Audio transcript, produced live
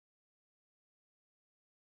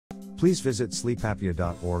Please visit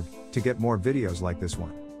sleepapnea.org to get more videos like this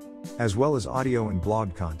one, as well as audio and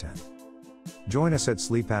blog content. Join us at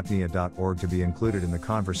sleepapnea.org to be included in the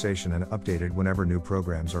conversation and updated whenever new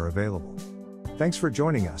programs are available. Thanks for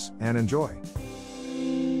joining us, and enjoy.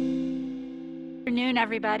 Good afternoon,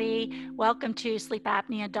 everybody. Welcome to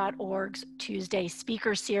sleepapnea.org's Tuesday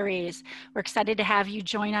speaker series. We're excited to have you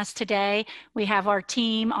join us today. We have our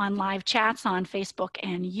team on live chats on Facebook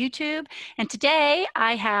and YouTube. And today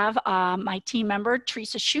I have my team member,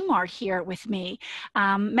 Teresa Schumar, here with me.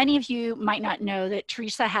 Many of you might not know that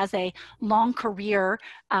Teresa has a long career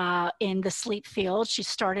in the sleep field. She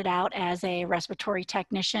started out as a respiratory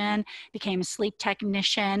technician, became a sleep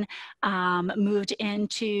technician, moved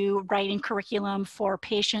into writing curriculum for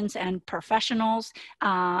patients and professionals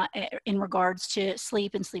in regards to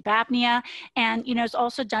sleep and sleep apnea, and has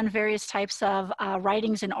also done various types of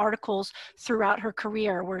writings and articles throughout her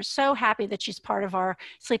career. We're so happy that she's part of our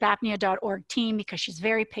sleepapnea.org team because she's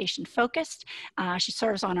very patient focused. She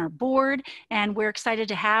serves on our board, and we're excited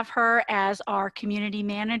to have her as our community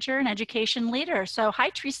manager and education leader. So hi,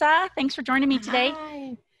 Teresa. Thanks for joining me today.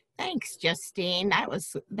 Hi. Thanks, Justine. That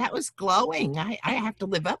was glowing. I have to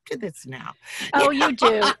live up to this now. Oh, you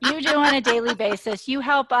do. You do on a daily basis. You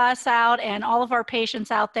help us out and all of our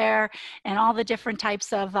patients out there and all the different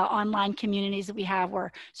types of online communities that we have.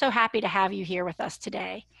 We're so happy to have you here with us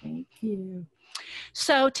today. Thank you.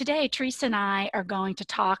 So today, Teresa and I are going to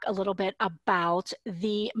talk a little bit about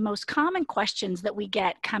the most common questions that we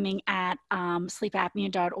get coming at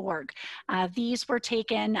sleepapnea.org. These were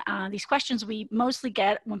taken, these questions we mostly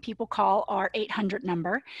get when people call our 800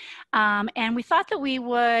 number. And we thought that we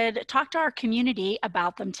would talk to our community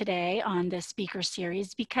about them today on this speaker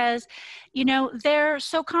series because, they're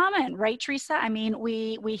so common, right, Teresa? I mean,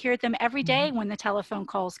 we hear them every day when the telephone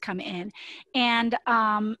calls come in. And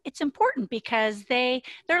it's important because they're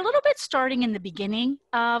a little bit starting in the beginning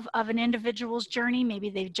of an individual's journey. Maybe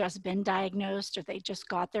they've just been diagnosed or they just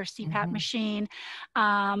got their CPAP machine.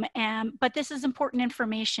 But this is important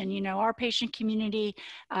information. Our patient community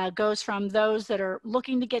goes from those that are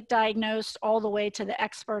looking to get diagnosed all the way to the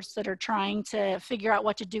experts that are trying to figure out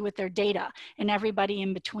what to do with their data and everybody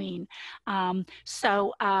in between.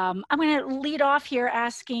 So I'm going to lead off here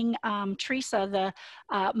asking Teresa, the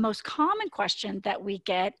most common question that we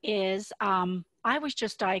get is, I was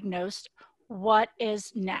just diagnosed. What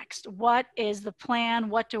is next? What is the plan?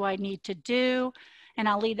 What do I need to do? And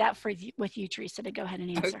I'll leave that with you, Teresa, to go ahead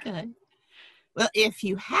and answer. Okay. Well, if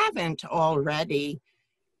you haven't already,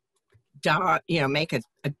 make a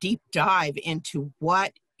deep dive into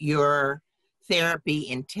what your therapy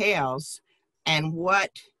entails and what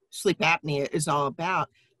sleep apnea is all about,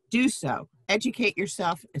 do so. Educate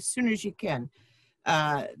yourself as soon as you can.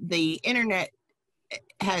 The internet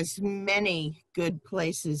has many good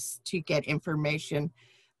places to get information.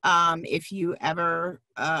 If you ever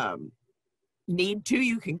need to,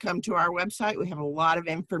 you can come to our website. We have a lot of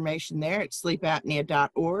information there at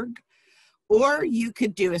sleepapnea.org. Or you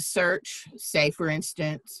could do a search, say, for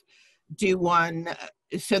instance, do one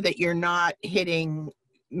so that you're not hitting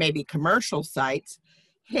maybe commercial sites.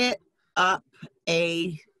 Hit up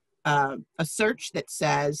a search that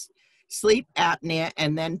says sleep apnea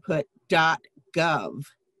and then put .gov,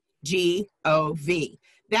 G-O-V.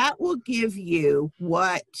 That will give you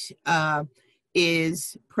what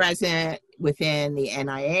is present within the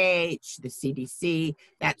NIH, the CDC,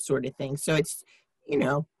 that sort of thing. So it's,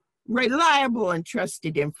 reliable and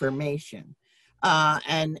trusted information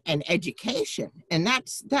and education. And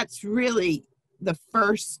that's really the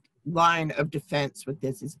first line of defense with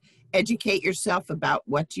this is educate yourself about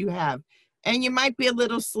what you have. And you might be a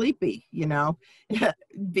little sleepy,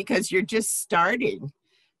 because you're just starting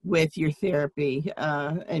with your therapy.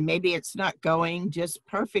 And maybe it's not going just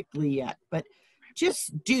perfectly yet, but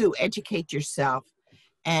just do educate yourself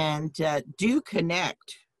and do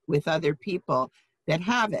connect with other people that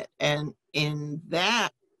have it. And in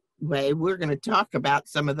that way, we're going to talk about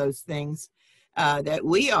some of those things that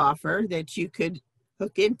we offer that you could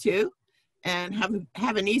hook into and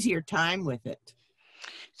have an easier time with it.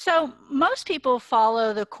 So most people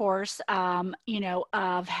follow the course,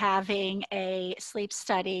 of having a sleep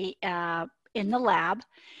study in the lab.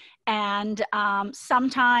 And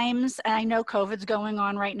sometimes, and I know COVID's going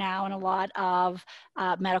on right now and a lot of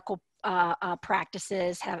medical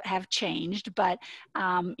practices have changed, but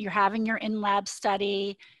you're having your in-lab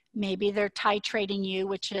study. Maybe they're titrating you,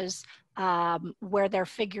 which is where they're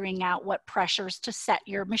figuring out what pressures to set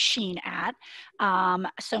your machine at.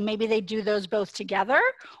 So maybe they do those both together,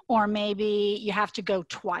 or maybe you have to go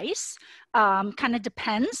twice. Kind of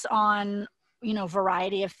depends on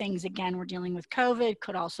variety of things. Again, we're dealing with COVID,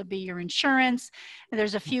 could also be your insurance.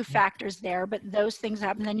 There's a few factors there, but those things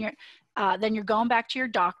happen. Then you're going back to your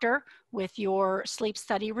doctor with your sleep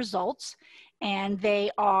study results, and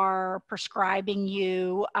they are prescribing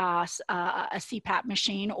you a CPAP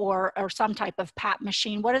machine or some type of PAP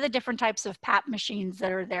machine. What are the different types of PAP machines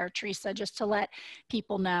that are there, Teresa, just to let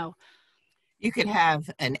people know? You could have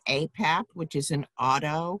an APAP, which is an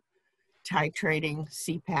auto titrating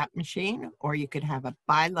CPAP machine, or you could have a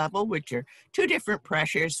bi-level, which are two different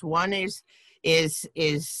pressures. One is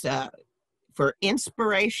for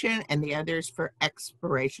inspiration, and the other is for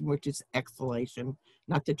expiration, which is exhalation.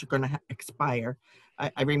 Not that you're going to expire.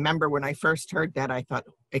 I remember when I first heard that, I thought,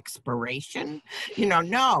 expiration?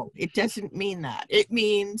 No, it doesn't mean that. It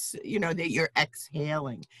means, that you're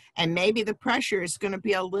exhaling. And maybe the pressure is going to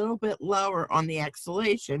be a little bit lower on the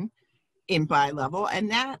exhalation in bi-level,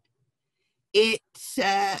 and that it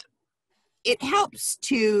helps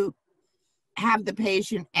to have the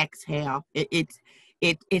patient exhale.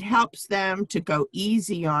 It helps them to go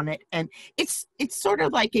easy on it. And it's sort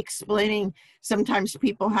of like explaining, sometimes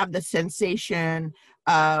people have the sensation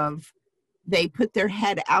of they put their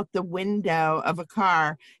head out the window of a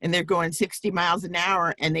car and they're going 60 miles an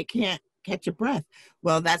hour and they can't catch a breath.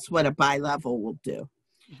 Well, that's what a bi-level will do.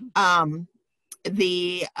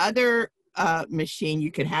 The other machine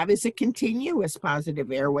you could have is a continuous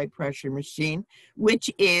positive airway pressure machine, which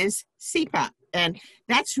is CPAP. And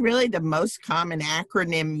that's really the most common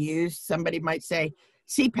acronym used. Somebody might say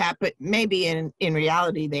CPAP, but maybe in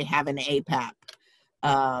reality, they have an APAP.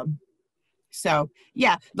 So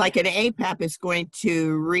yeah, like an APAP is going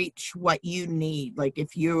to reach what you need. Like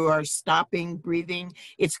if you are stopping breathing,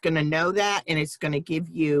 it's going to know that, and it's going to give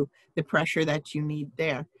you the pressure that you need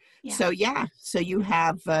there. Yeah. So you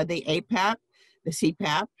have the APAP, the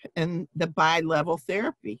CPAP, and the bi-level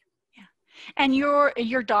therapy. And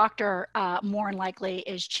your doctor more than likely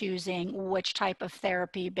is choosing which type of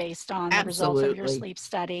therapy based on the results of your sleep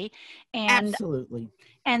study. And absolutely.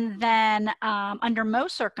 And then under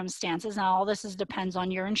most circumstances, now all this depends on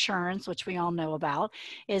your insurance, which we all know about,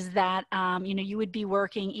 is that you would be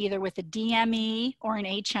working either with a DME or an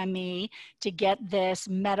HME to get this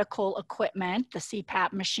medical equipment, the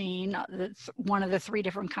CPAP machine, one of the three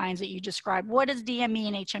different kinds that you described. What does DME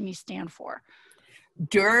and HME stand for?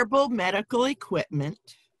 Durable medical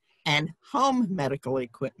equipment and home medical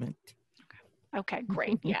equipment. Okay,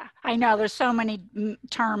 great. Yeah, I know there's so many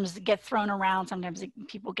terms that get thrown around. Sometimes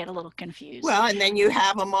people get a little confused. Well, and then you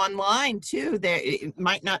have them online too. It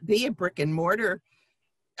might not be a brick and mortar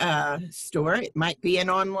store. It might be an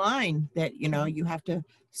online that, you have to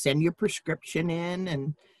send your prescription in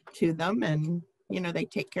and to them, and, they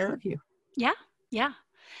take care of you. Yeah, yeah.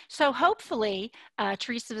 So hopefully,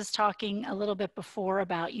 Teresa was talking a little bit before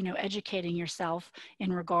about, educating yourself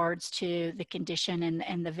in regards to the condition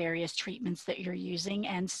and the various treatments that you're using.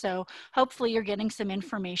 And so hopefully you're getting some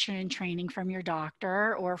information and training from your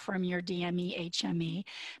doctor or from your DME, HME.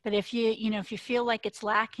 But if you feel like it's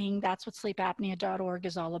lacking, that's what sleepapnea.org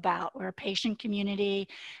is all about. We're a patient community.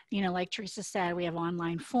 Like Teresa said, we have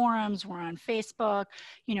online forums. We're on Facebook.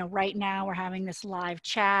 Right now we're having this live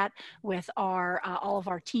chat with all of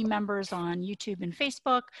our team members on YouTube and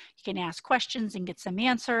Facebook. You can ask questions and get some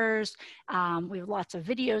answers. We have lots of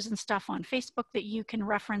videos and stuff on Facebook that you can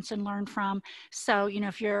reference and learn from. So,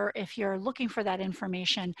 if you're looking for that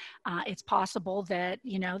information, it's possible that,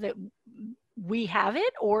 that we have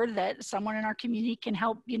it, or that someone in our community can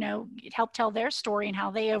help tell their story and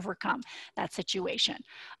how they overcome that situation,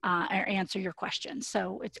 or answer your questions.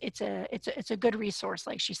 So it's a good resource,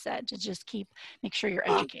 like she said, to just make sure you're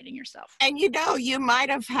educating yourself. And you might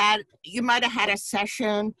have had a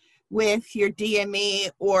session with your DME,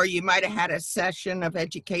 or you might have had a session of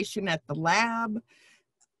education at the lab,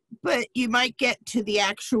 but you might get to the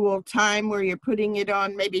actual time where you're putting it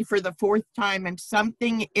on maybe for the fourth time and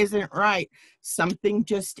something isn't right. Something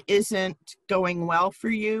just isn't going well for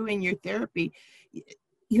you in your therapy.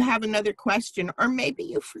 You have another question, or maybe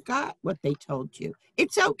you forgot what they told you.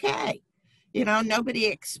 It's okay. Nobody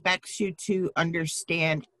expects you to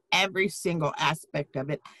understand every single aspect of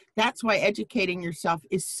it. That's why educating yourself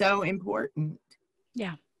is so important.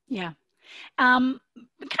 Yeah, yeah. Kind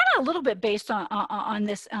a little bit based on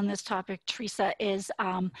this topic, Teresa, is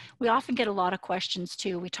we often get a lot of questions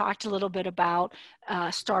too. We talked a little bit about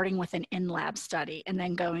starting with an in-lab study and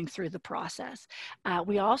then going through the process.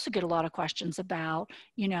 We also get a lot of questions about,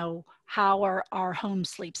 you know, how are our home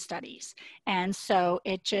sleep studies? And so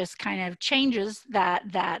it just kind of changes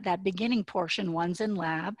that beginning portion. One's in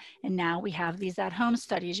lab, and now we have these at-home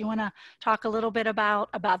studies. You want to talk a little bit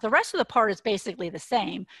about the rest of the part is basically the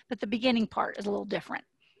same, but the beginning part is a little different.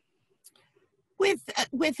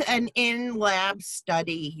 With an in-lab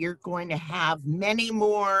study, you're going to have many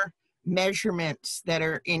more measurements that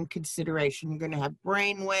are in consideration. You're going to have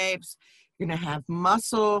brain waves, you're going to have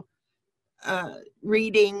muscle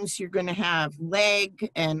readings, you're going to have leg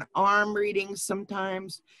and arm readings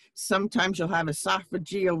sometimes. Sometimes you'll have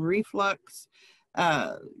esophageal reflux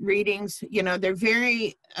readings. You know, they're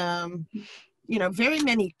very, you know, very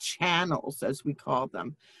many channels, as we call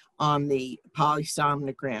them, on the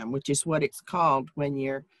polysomnogram, which is what it's called when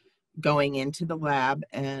you're going into the lab,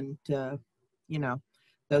 and you know,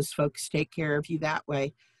 those folks take care of you that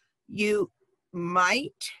way. You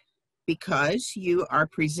might, because you are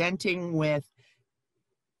presenting with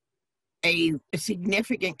a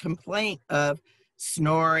significant complaint of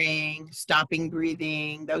snoring, stopping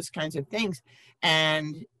breathing, those kinds of things,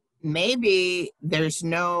 and maybe there's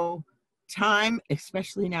no time,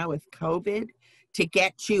 especially now with COVID, to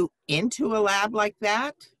get you into a lab like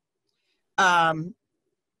that.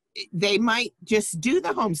 They might just do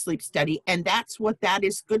the home sleep study, and that's what that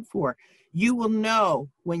is good for. You will know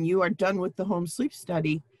when you are done with the home sleep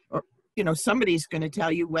study, or, you know, somebody's going to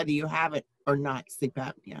tell you whether you have it or not, sleep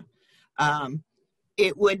apnea.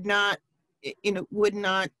 It would not, you know, would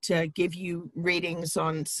not give you ratings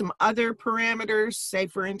on some other parameters. Say,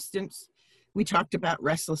 for instance, we talked about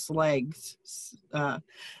restless legs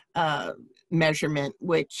measurement,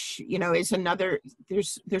 which, you know, is another,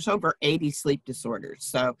 there's over 80 sleep disorders.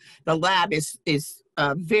 So the lab is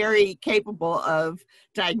very capable of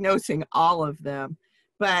diagnosing all of them.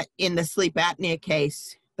 But in the sleep apnea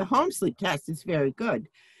case, the home sleep test is very good.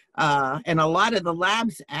 And a lot of the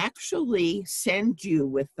labs actually send you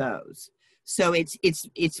with those. So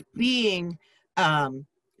it's being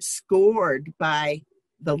scored by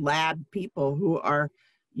the lab people who are,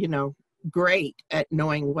 you know, great at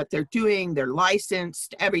knowing what they're doing. They're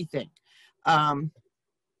licensed, everything.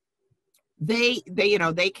 They you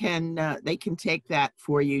know, they can take that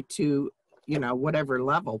for you to, you know, whatever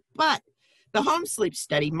level. But the home sleep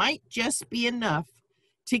study might just be enough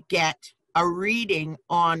to get a reading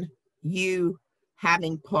on you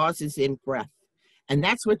having pauses in breath, and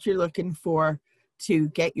that's what you're looking for to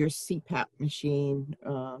get your CPAP machine.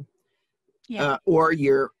 Or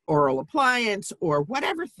your oral appliance, or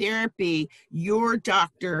whatever therapy your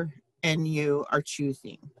doctor and you are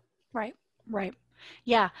choosing. Right, right.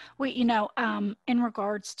 Yeah, we, you know, in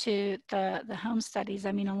regards to the home studies,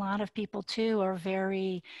 I mean, a lot of people too are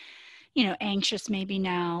very, you know, anxious maybe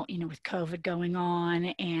now, you know, with COVID going on,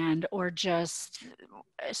 and or just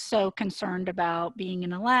so concerned about being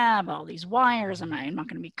in a lab, all these wires, I'm not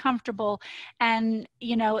going to be comfortable. And,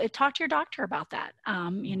 you know, talk to your doctor about that.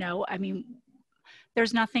 You know, I mean,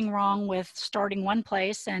 there's nothing wrong with starting one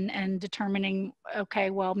place and determining, okay,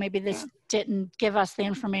 well, maybe this didn't give us the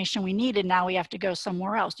information we needed. Now we have to go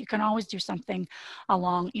somewhere else. You can always do something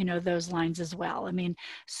along, you know, those lines as well. I mean,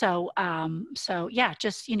 so yeah,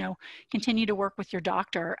 just, you know, continue to work with your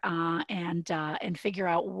doctor and figure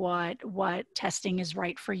out what testing is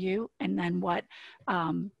right for you, and then what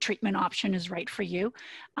treatment option is right for you,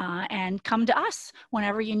 and come to us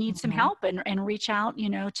whenever you need some help, and reach out, you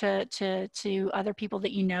know, to other people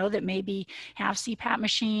that you know that maybe have CPAP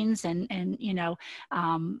machines, and you know,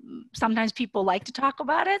 sometimes people like to talk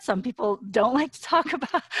about it. Some people don't like to talk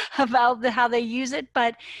about how they use it.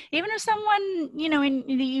 But even if someone, you know,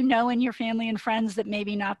 in your family and friends that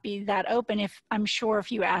maybe not be that open, I'm sure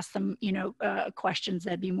if you ask them, you know, questions,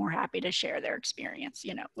 they'd be more happy to share their experience,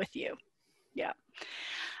 you know, with you. Yeah.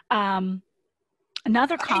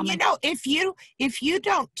 Another comment. You know, if you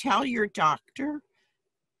don't tell your doctor,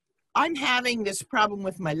 I'm having this problem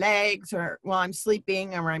with my legs, or while I'm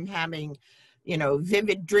sleeping, or I'm having, you know,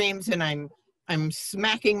 vivid dreams, and I'm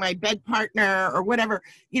smacking my bed partner, or whatever,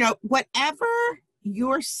 you know, whatever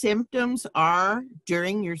your symptoms are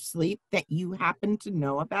during your sleep that you happen to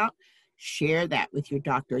know about, share that with your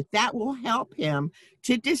doctor. That will help him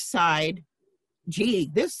to decide, gee,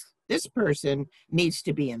 this person needs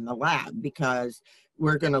to be in the lab, because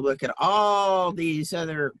we're going to look at all these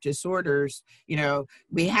other disorders. You know,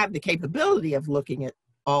 we have the capability of looking at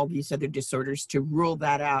all these other disorders to rule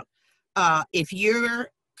that out. If your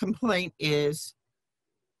complaint is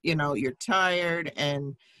you're tired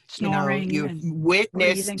and Snoring you've and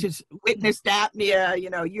witnessed breathing.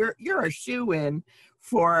 apnea, you're a shoo-in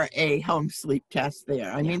for a home sleep test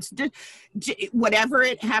there. I mean, it's whatever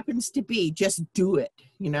it happens to be, just do it,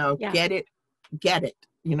 Yeah. get it.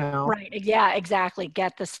 Right. Yeah, exactly.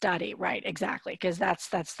 Get the study. Right. Exactly. Because that's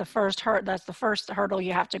the first hurdle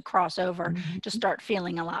you have to cross over to start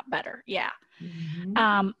feeling a lot better. Yeah.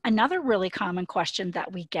 Another really common question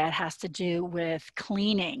that we get has to do with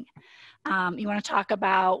cleaning. You want to talk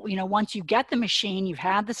about, once you get the machine, you've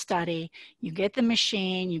had the study, you get the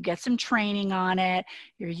machine, you get some training on it,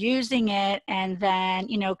 you're using it, and then,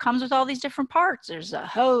 it comes with all these different parts. There's a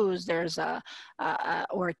hose, there's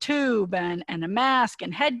or a tube and a mask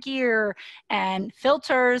and headgear and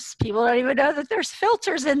filters. People don't even know that there's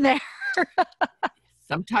filters in there.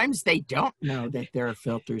 Sometimes they don't know that there are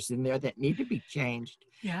filters in there that need to be changed.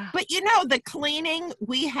 Yeah. But the cleaning,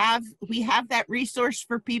 we have that resource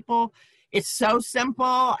for people. It's so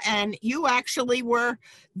simple, and you actually were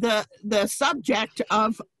the subject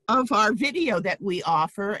of our video that we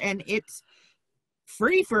offer, and it's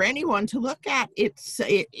free for anyone to look at.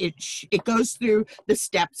 It goes through the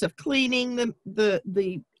steps of cleaning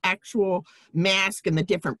the actual mask and the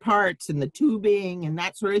different parts and the tubing and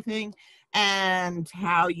that sort of thing, and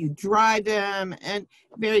how you dry them, and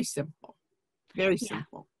very simple. Very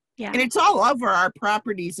simple. Yeah. And it's all over our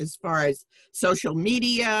properties as far as social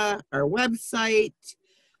media, our website.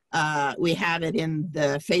 We have it in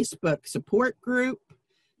the Facebook support group,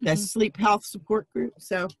 the sleep health support group.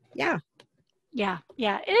 So, yeah. Yeah.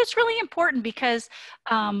 It is really important because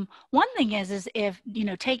one thing is if,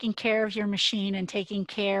 taking care of your machine and taking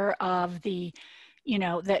care of the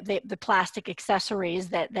plastic accessories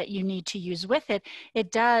that you need to use with it,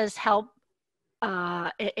 it does help.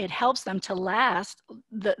 It helps them to last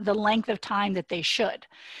the length of time that they should.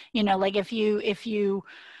 Like if you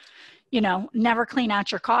never clean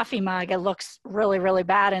out your coffee mug, it looks really, really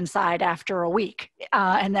bad inside after a week.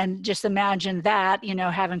 And then just imagine that,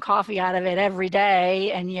 having coffee out of it every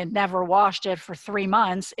day and you never washed it for 3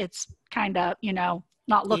 months. It's kind of,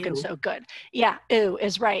 not looking so good. Yeah, ew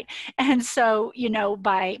is right. And so,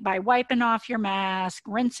 by wiping off your mask,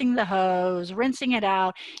 rinsing the hose, rinsing it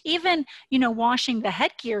out, even, washing the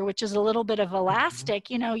headgear, which is a little bit of elastic,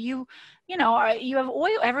 you have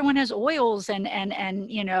oil, everyone has oils and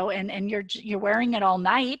you're wearing it all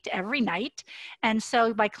night, every night. And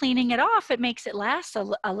so by cleaning it off, it makes it last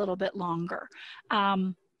a little bit longer.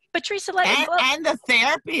 But Teresa, and the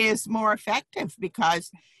therapy is more effective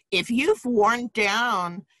because if you've worn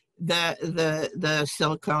down the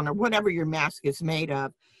silicone or whatever your mask is made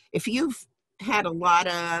of, if you've had a lot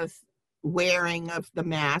of wearing of the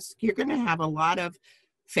mask, you're going to have a lot of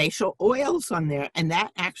facial oils on there, and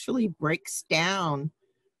that actually breaks down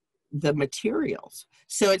the materials.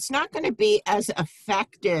 So it's not going to be as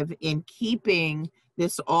effective in keeping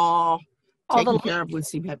this all taken care of with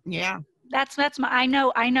CPAP. Yeah. That's I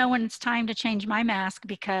know when it's time to change my mask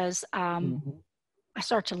because I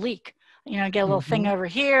start to leak. I get a little thing over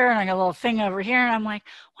here and I get a little thing over here. And I'm like,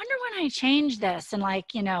 wonder when I change this. And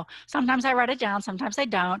sometimes I write it down, sometimes I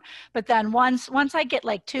don't. But then once I get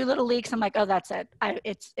like 2 little leaks, I'm like, oh, that's it.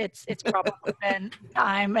 It's probably been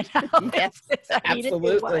time. And yes,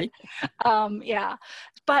 absolutely. Yeah.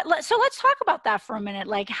 But so let's talk about that for a minute.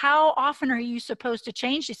 Like, how often are you supposed to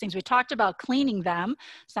change these things? We talked about cleaning them.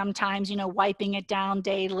 Sometimes, wiping it down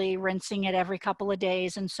daily, rinsing it every couple of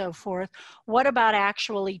days and so forth. What about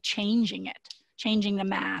actually changing the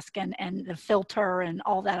mask and the filter and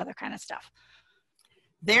all that other kind of stuff?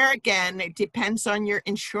 There again, it depends on your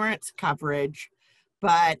insurance coverage,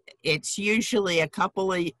 but it's usually a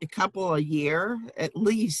couple a year, at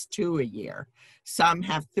least 2 a year. Some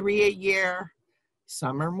have 3 a year.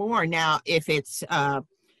 Some are more. Now, if it's,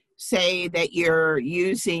 say that you're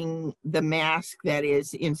using the mask that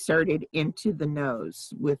is inserted into the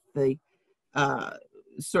nose with the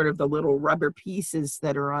sort of the little rubber pieces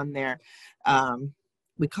that are on there,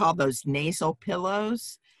 we call those nasal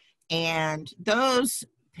pillows. And those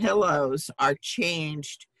pillows are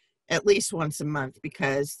changed at least once a month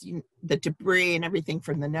because the debris and everything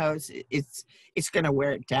from the nose, it's going to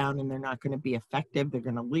wear it down and they're not going to be effective. They're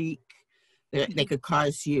going to leak. They could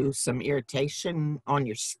cause you some irritation on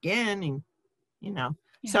your skin, and Yeah.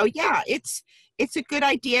 So yeah, it's a good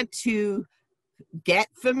idea to get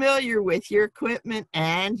familiar with your equipment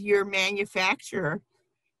and your manufacturer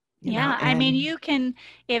Yeah, I mean, and you can,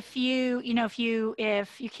 if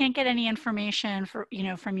if you can't get any information from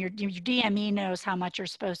your DME knows how much you're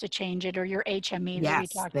supposed to change it, or your HME that we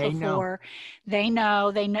yes, talked they know. before, they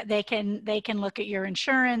know they can look at your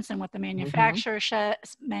insurance and what the Hmm.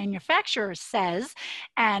 manufacturer says,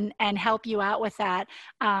 and help you out with that.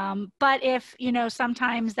 But if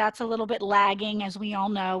sometimes that's a little bit lagging, as we all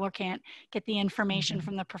know, or can't get the information Hmm.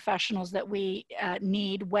 from the professionals that we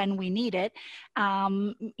need when we need it.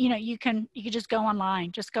 You can just go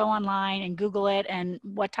online and Google it and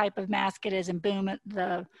what type of mask it is, and boom,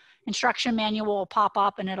 the instruction manual will pop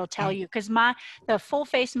up and it'll tell you. Because the full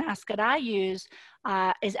face mask that I use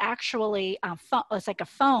is actually it's like a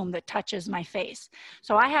foam that touches my face,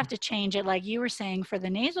 so I have to change it, like you were saying, for the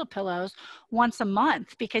nasal pillows once a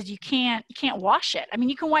month, because you can't wash it. I mean,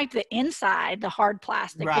 you can wipe the inside, the hard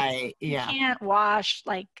plastic, but Right. you Yeah. can't wash,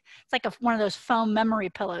 like it's like one of those foam memory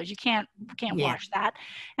pillows. You can't Yeah. wash that.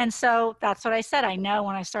 And so that's what I said. I know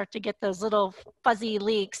when I start to get those little fuzzy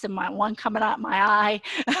leaks and my one coming out my eye,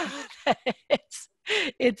 it's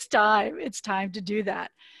it's time to do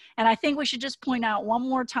that. And I think we should just point out one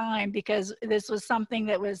more time, because this was something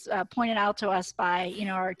that was pointed out to us by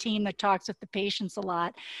our team that talks with the patients a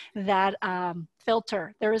lot. That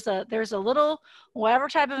filter. There's a little, whatever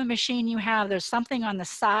type of a machine you have, there's something on the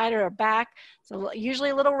side or back. So usually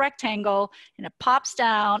a little rectangle, and it pops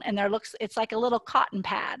down, and it's like a little cotton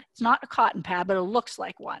pad. It's not a cotton pad, but it looks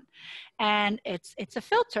like one. And it's a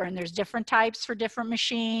filter, and there's different types for different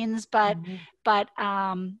machines, but Mhm.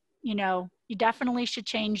 you definitely should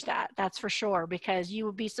change that. That's for sure, because you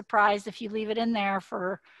would be surprised if you leave it in there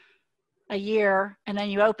for a year and then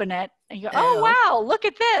you open it and you go, Oh. oh, wow, look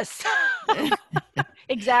at this.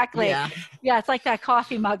 Exactly. Yeah. Yeah, it's like that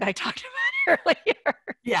coffee mug I talked about earlier.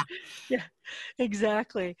 Yeah. Yeah,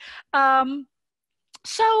 exactly. Um,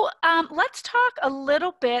 so let's talk a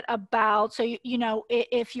little bit about, so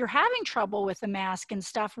if you're having trouble with the mask and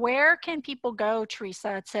stuff, where can people go,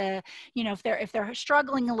 Teresa, to, if they're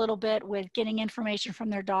struggling a little bit with getting information from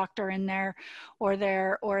their doctor and their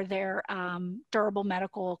durable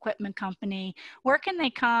medical equipment company? Where can they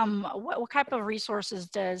come? What type of resources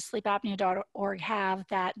does sleepapnea.org have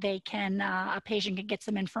that a patient can get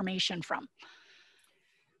some information from?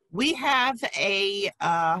 We have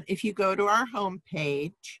if you go to our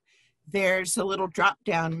homepage, there's a little drop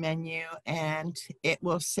down menu and it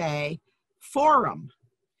will say forum.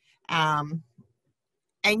 Um,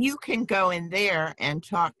 and you can go in there and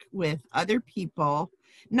talk with other people.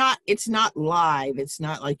 It's not live. It's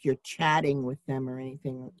not like you're chatting with them or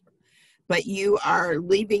anything, but you are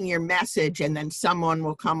leaving your message and then someone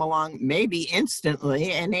will come along, maybe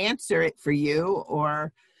instantly, and answer it for you,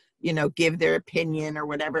 or give their opinion or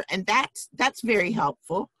whatever. And that's very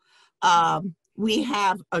helpful. We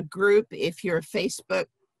have a group. If you're a Facebook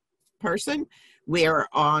person, we're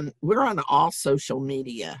on all social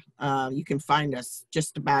media. You can find us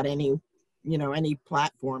just about any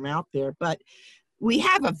platform out there. But we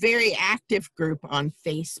have a very active group on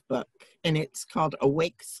Facebook, and it's called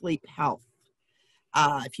Awake Sleep Health.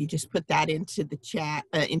 If you just put that into the chat,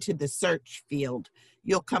 into the search field,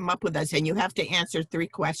 you'll come up with us, and you have to answer 3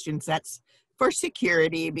 questions. That's for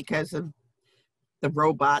security, because of the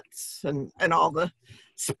robots and all the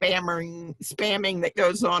spamming that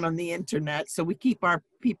goes on the internet. So we keep our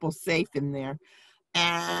people safe in there.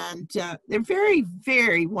 And they're very,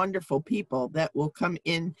 very wonderful people that will come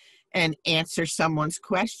in and answer someone's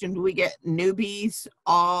question. We get newbies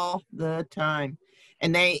all the time.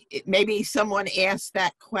 And maybe someone asked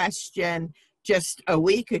that question just a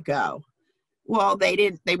week ago. Well,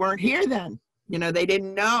 they weren't here then. They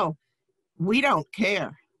didn't know. We don't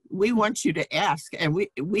care. We want you to ask, and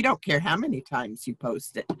we don't care how many times you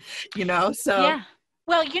post it, so. Yeah.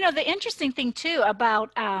 Well, the interesting thing too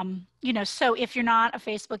about, so if you're not a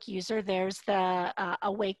Facebook user, there's the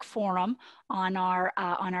Awake forum on our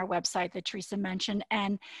website that Teresa mentioned.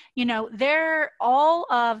 And, there, all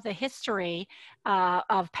of the history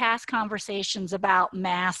of past conversations about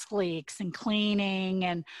mask leaks and cleaning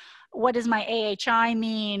and what does my AHI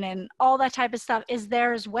mean and all that type of stuff is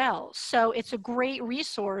there as well. So it's a great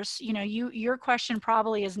resource. Your question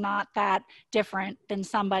probably is not that different than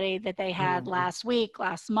somebody that they had Mhm. last week,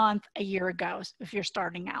 last month, a year ago, if you're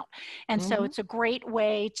starting out. And so Mhm. it's a great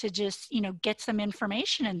way to just, get some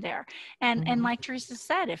information in there. And Mhm. like Teresa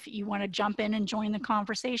said, if you want to jump in and join the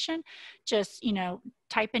conversation, just,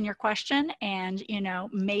 type in your question, and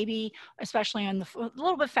maybe, especially a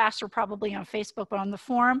little bit faster probably on Facebook, but on the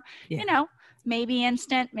forum, Yeah. maybe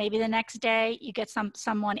instant, maybe the next day you get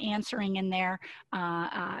someone answering in there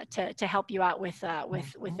to help you out with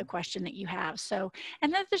the question that you have. So,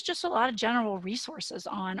 and then there's just a lot of general resources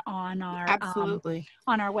on our Absolutely.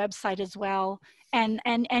 On our website as well, and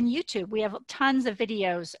YouTube. We have tons of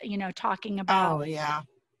videos, talking about Oh yeah.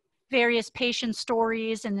 various patient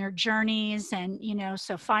stories and their journeys, and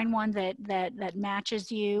so find one that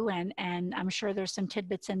matches you, and I'm sure there's some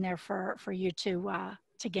tidbits in there for you to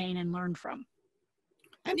gain and learn from.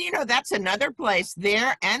 And that's another place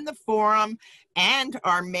there, and the forum, and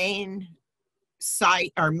our main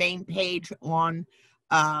site, our main page on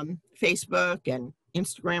Facebook and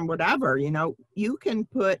Instagram, whatever. You can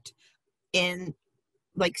put in,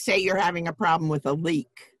 like, say you're having a problem with a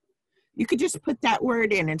leak. You could just put that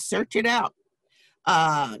word in and search it out.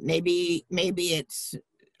 Maybe it's,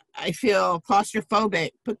 I feel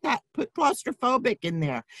claustrophobic. Put claustrophobic in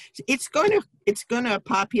there. It's going to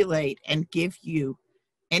populate and give you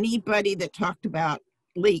anybody that talked about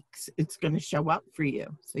leaks. It's going to show up for you,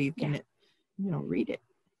 so you can read it.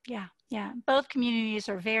 Yeah. Both communities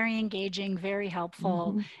are very engaging, very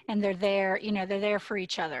helpful, and they're there. They're there for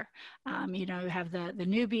each other. You have the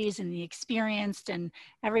newbies and the experienced, and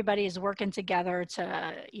everybody is working together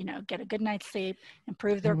to get a good night's sleep,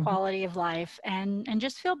 improve their quality of life, and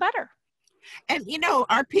just feel better. And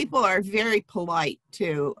our people are very polite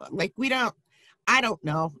too. Like, I don't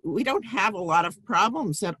know, we don't have a lot of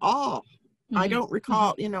problems at all. I don't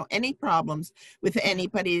recall any problems with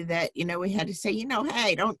anybody that we had to say,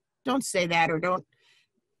 hey, don't say that, or don't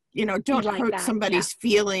hurt somebody's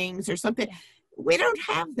feelings or something. We don't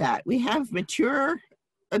have that. We have mature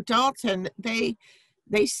adults, and they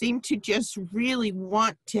seem to just really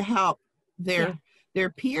want to help their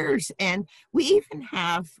peers. And we even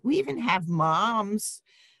have moms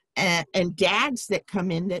and dads that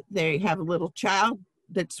come in, that they have a little child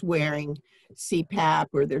that's wearing CPAP,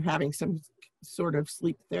 or they're having some sort of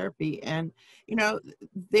sleep therapy, and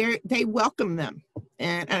they welcome them,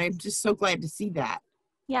 and I'm just so glad to see that.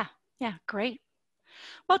 Yeah, great.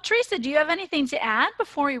 Well, Teresa, do you have anything to add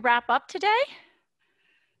before we wrap up today?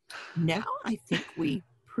 No, I think we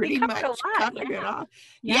pretty much covered it all.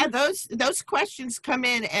 Yeah, those questions come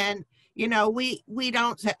in, and we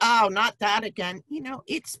don't say, oh, not that again.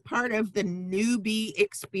 It's part of the newbie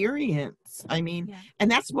experience. I mean,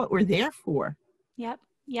 and that's what we're there for. Yep.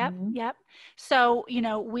 So,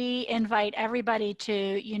 we invite everybody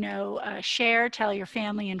to, share, tell your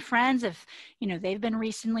family and friends if, they've been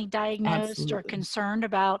recently diagnosed or concerned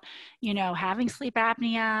about, having sleep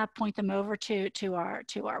apnea. Point them over to our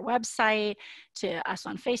website, to us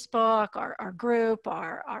on Facebook, our group,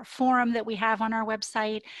 our forum that we have on our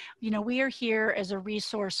website. We are here as a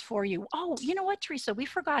resource for you. Oh, you know what, Teresa, we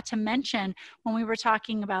forgot to mention when we were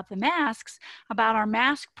talking about the masks, about our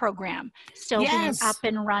mask program still being up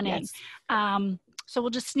and running. So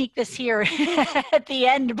we'll just sneak this here at the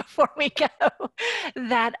end before we go,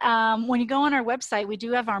 that when you go on our website, we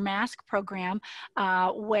do have our mask program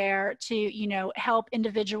where to, help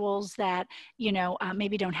individuals that,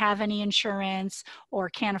 maybe don't have any insurance or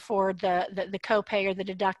can't afford the copay or the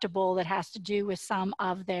deductible that has to do with some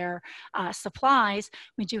of their supplies.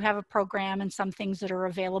 We do have a program and some things that are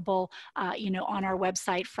available, on our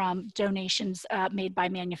website from donations made by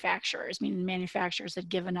manufacturers. Meaning manufacturers have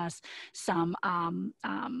given us some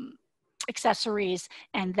accessories,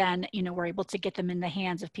 and then we're able to get them in the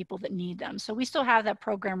hands of people that need them. So we still have that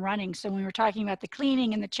program running. So when we were talking about the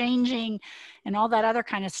cleaning and the changing and all that other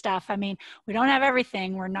kind of stuff, I mean, we don't have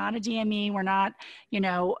everything. We're not a DME. We're not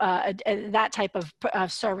that type of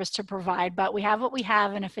service to provide, but we have what we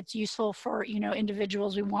have. And if it's useful for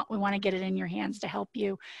individuals, we want to get it in your hands to help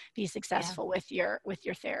you be successful with your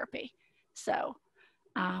therapy. So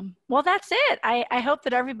well, that's it. I hope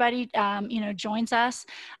that everybody, joins us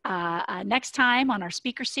next time on our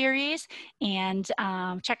speaker series, and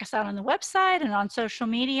check us out on the website and on social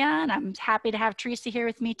media. And I'm happy to have Teresa here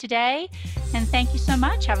with me today. And thank you so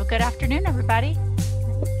much. Have a good afternoon, everybody.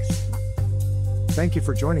 Thank you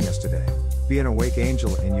for joining us today. Be an awake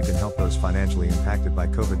angel, and you can help those financially impacted by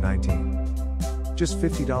COVID-19. Just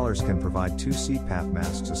 $50 can provide 2 CPAP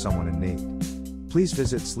masks to someone in need. Please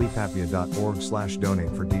visit sleepapnea.org/donate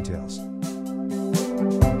for details.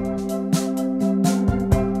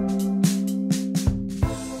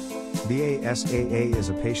 The ASAA is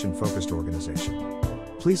a patient-focused organization.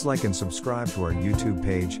 Please like and subscribe to our YouTube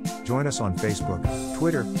page, join us on Facebook,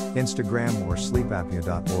 Twitter, Instagram, or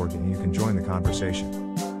sleepapnea.org, and you can join the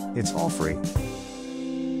conversation. It's all free.